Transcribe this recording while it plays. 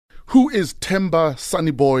Who is Themba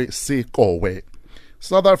Sunnyboy Sekowe?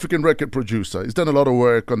 South African record producer. He's done a lot of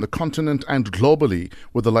work on the continent and globally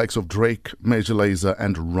with the likes of Drake, Major Lazer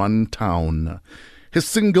and Runtown. His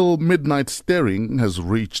single Midnight Staring has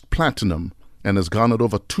reached platinum and has garnered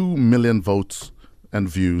over 2 million votes and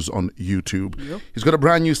views on YouTube. Yep. He's got a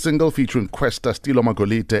brand new single featuring Kwesta, Stilo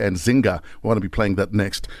Magolite and Zinga. We want to be playing that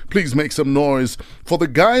next. Please make some noise for the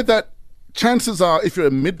guy that chances are, if you're a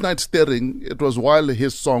midnight staring, it was while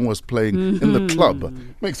his song was playing in the club.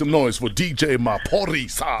 Make some noise for DJ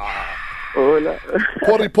Maphorisa. Hola.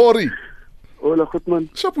 Pori. Hola, goed man.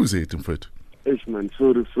 Shapu zet mfethu. Eish man,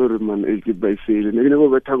 sorry man, ek het by sale. Ek nou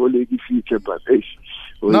wat tagoleki feature but eish.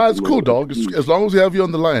 No, it's cool, dog. As long as we have you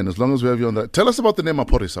on the line, Tell us about the name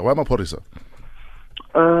Maphorisa. Why Maphorisa?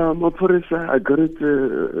 Maphorisa, I got it.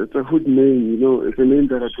 It's a hood name, you know. It's a name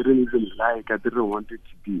that I didn't even like. I didn't want it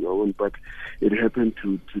to be own, but it happened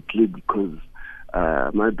to click because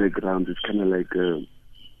my background is kind of like a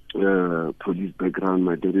police background.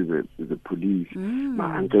 My dad is a police.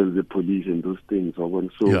 My uncle is a police, and those things. So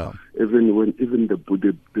yeah. even the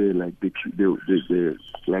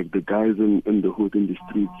like the guys in the hood in the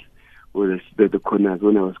streets. Or the corners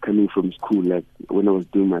when I was coming from school, like when I was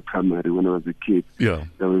doing my primary, when I was a kid, yeah,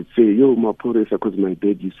 I would say, "Yo, Maphorisa," because my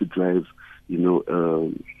dad used to drive, you know,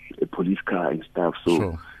 a police car and stuff. So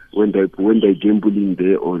sure. when they're gambling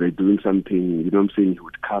there or they're doing something, you know, what I'm saying, he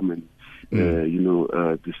would come and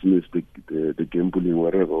dismiss the gambling,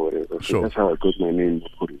 whatever. So sure. That's how I got my name,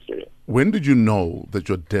 Maphorisa. When did you know that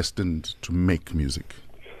you're destined to make music?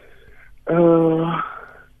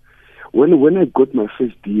 When I got my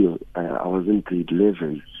first deal, I was in grade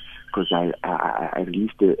 11 because I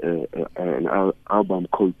released an album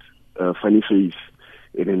called Funny Face,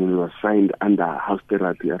 and then it was signed under House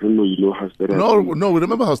Therapy. I don't know, you know House Therapy? No, we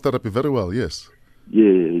remember House Therapy very well, yes. Yeah,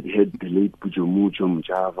 it had the late Pujo Mujo,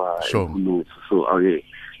 Java, sure. And who knows. So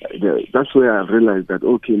that's where I realized that,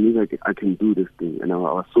 okay, maybe I can do this thing. And I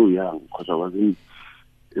was so young because I wasn't,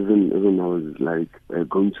 even I was like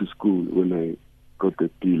going to school when I got the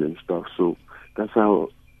deal and stuff. So that's how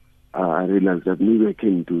I realized that maybe I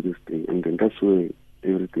can do this thing, and then that's where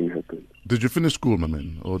everything happened. Did you finish school, my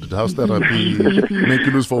man, or did House Therapy make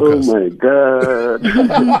you lose focus? Oh my God!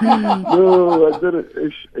 No, I didn't.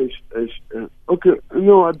 Okay,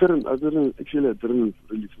 no, I didn't. Actually, I didn't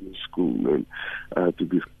really finish school, man. To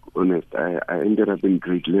be honest, I ended up in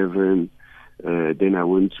grade 11. Then I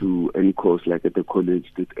went to any course, like at the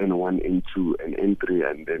college, did N1, N2, and N3,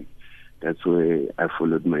 and then that's where I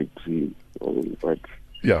followed my dream. But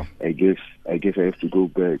yeah, I guess I have to go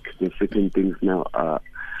back. The second things now are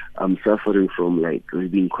I'm suffering from like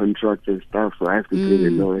reading contracts and stuff, so I have to pay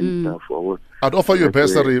the law and stuff. I'd offer you a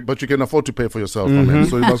bursary, but you can afford to pay for yourself, my man.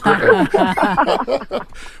 So you must go back.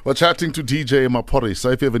 We're chatting to DJ Maphorisa.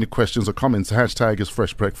 So if you have any questions or comments, hashtag is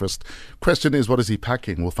Fresh Breakfast. Question is, what is he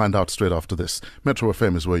packing? We'll find out straight after this. Metro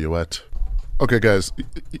FM is where you're at. Okay, guys,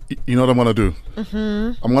 you know what I'm going to do?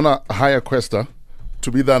 I'm going to hire Kwesta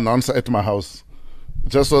to be the announcer at my house,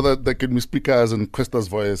 just so that they can be speakers and Kwesta's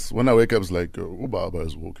voice. When I wake up, it's like, Baba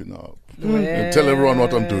is walking up. And tell everyone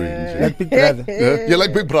what I'm doing. Like Big Brother. Yeah,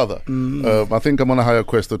 like Big Brother. I think I'm going to hire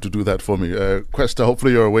Kwesta to do that for me. Kwesta,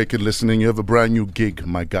 hopefully you're awake and listening. You have a brand new gig,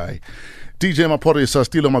 my guy. DJ Maphorisa,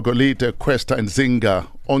 Stilo Magolite, Kwesta and Zinga.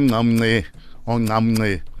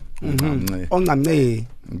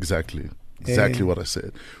 Exactly what I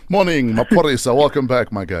said. Morning, Maphorisa. Welcome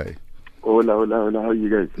back, my guy. Hola. How are you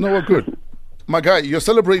guys? No, we're good. My guy, you're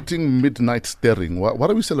celebrating Midnight Staring. What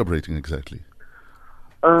are we celebrating exactly?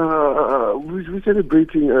 We're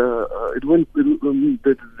celebrating. It went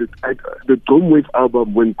the Dome Wave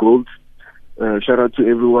album went gold. Shout out to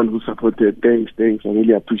everyone who supported. Thanks. I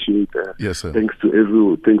really appreciate. Yes, sir. Thanks to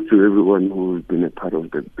everyone who's been a part of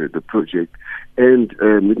the project. And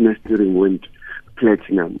Midnight Staring went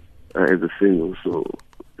platinum as a single. So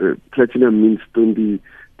platinum means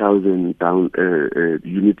 20,000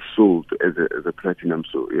 units sold as a platinum.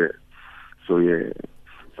 So we're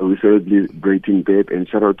celebrating that. And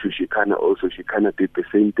shout out to Shikana also. Shikana did the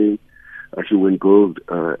same thing. She went gold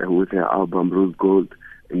with her album Rose Gold.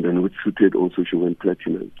 And then with Suited also she went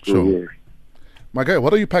platinum. So, sure. Yeah. My guy,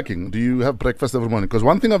 what are you packing? Do you have breakfast every morning? Because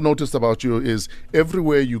one thing I've noticed about you is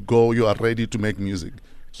everywhere you go, you are ready to make music.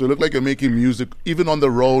 So you look like you're making music. Even on the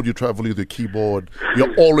road, you travel with the keyboard.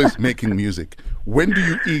 You're always making music. When do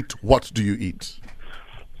you eat? What do you eat?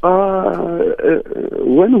 When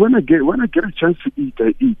I get a chance to eat,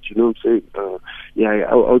 I eat. You know what I'm saying?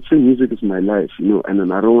 I would say music is my life. You know, and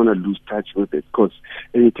then I don't want to lose touch with it because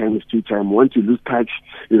anytime is tea time. Once you lose touch,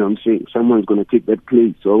 you know what I'm saying, someone's gonna take that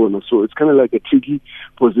place. So it's kind of like a tricky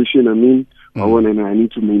position. I mean, And I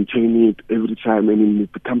need to maintain it every time, and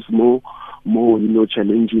it becomes more,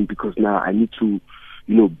 challenging because now I need to,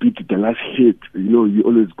 beat the last hit. You're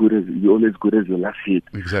always good as your last hit.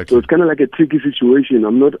 Exactly. So it's kind of like a tricky situation.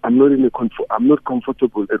 I'm not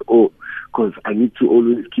comfortable at all because I need to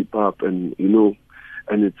always keep up, and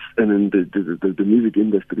and then the music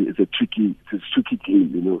industry is a tricky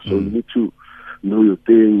game. So you need to know your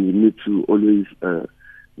thing. You need to always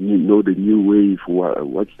know the new wave.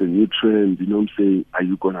 What's the new trend? You know what I'm saying? Are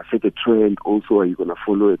you gonna set a trend? Also, are you gonna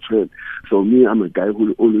follow a trend? So me, I'm a guy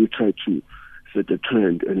who always try to set a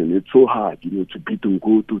trend, and then it's so hard, to beat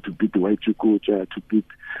Ngoto, to beat the White Chikocha, to beat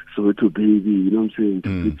Soweto Baby, you know what I'm saying,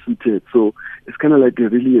 to beat Suited. So it's kind of like a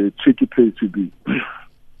tricky place to be.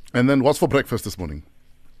 And then what's for breakfast this morning?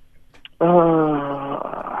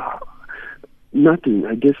 Nothing.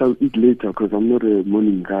 I guess I'll eat later because I'm not a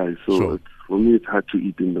morning guy. So Sure. for me, it's hard to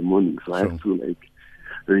eat in the morning. So I have to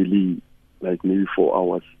really maybe 4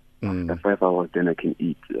 hours. After 5 hours, then I can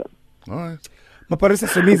eat. Yeah. All right. Maphorisa,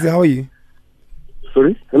 Somizi, how are you?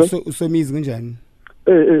 Sorry? Hello? Somizi, Gunjan.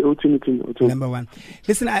 Hey, Otini. Number one.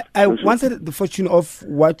 Listen, I once had the fortune of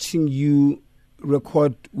watching you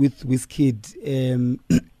record with Wizkid,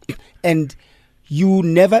 and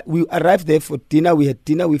we arrived there for dinner, we had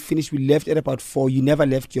dinner, we finished, we left at about 4, you never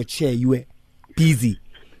left your chair, you were busy,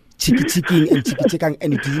 chicking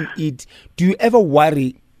and you didn't eat. Do you ever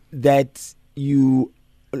worry that you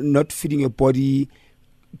not feeding your body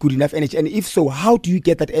good enough energy? And if so, how do you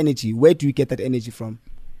get that energy? Where do you get that energy from?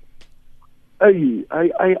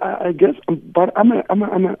 I guess, but I'm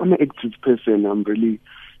an active person. I'm really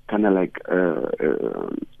kind of like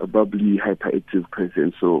a bubbly, hyperactive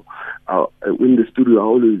person. So in the studio, I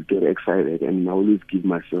always get excited and I always give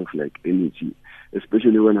myself like energy,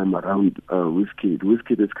 especially when I'm around Wizkid.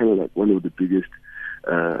 Wizkid is kind of like one of the biggest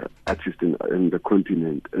artists in the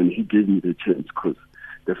continent, and he gave me the chance because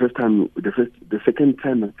the third time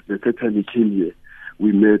he came here,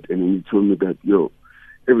 we met, and he told me that,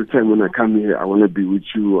 every time when I come here, I want to be with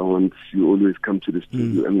you. I want you always come to the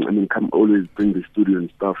studio. Come always bring the studio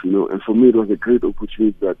and stuff, And for me, it was a great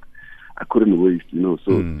opportunity that I couldn't waste,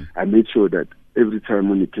 So I made sure that every time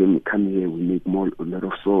when he come here, we make a lot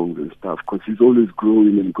of songs and stuff. Because he's always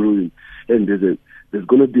growing and growing. And there's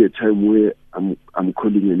gonna be a time where I'm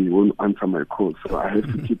calling and he won't answer my call. So I have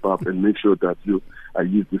to keep up and make sure that I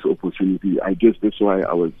use this opportunity. I guess that's why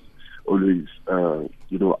I was always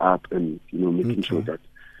up and making sure that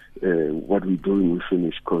what we're doing we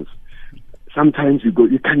finish, because sometimes you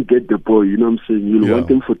can't get the boy, you know what I'm saying? You'll want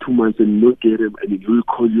him for 2 months and not get him, and he'll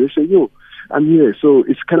call you and say, I'm here. So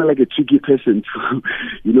it's kind of like a tricky person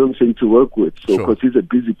to work with. So because he's a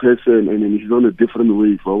busy person and then he's on a different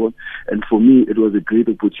way forward. And for me, it was a great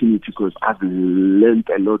opportunity because I've learned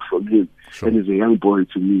a lot from him. And he's a young boy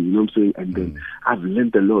to me, you know what I'm saying? And then I've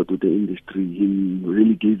learned a lot with the industry. He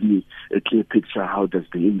really gave me a clear picture how does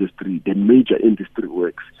the major industry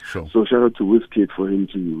works. So shout out to Wizkid for him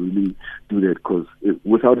to really do that, because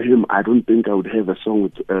without him, I don't think I would have a song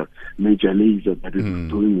with Major Lazer that is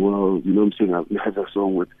doing well, you know what I'm saying? I have a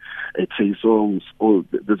song with Tay Songs.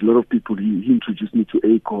 There's a lot of people. He introduced me to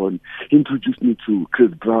Akon. He introduced me to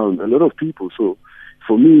Chris Brown. A lot of people. So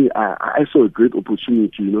for me, I saw a great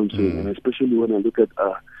opportunity, you know what I'm saying? And especially when I look at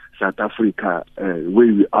South Africa, where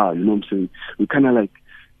we are, you know what I'm saying? We kind of like,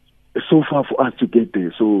 it's so far for us to get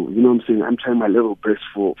there. So, you know what I'm saying? I'm trying my level best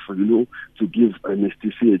for to give an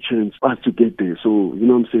STC a chance for us to get there. So, you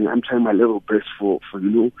know what I'm saying? I'm trying my level best for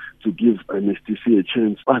to give an STC a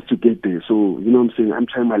chance for us to get there. So, you know what I'm saying? I'm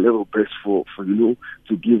trying my level best for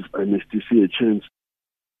to give an STC a chance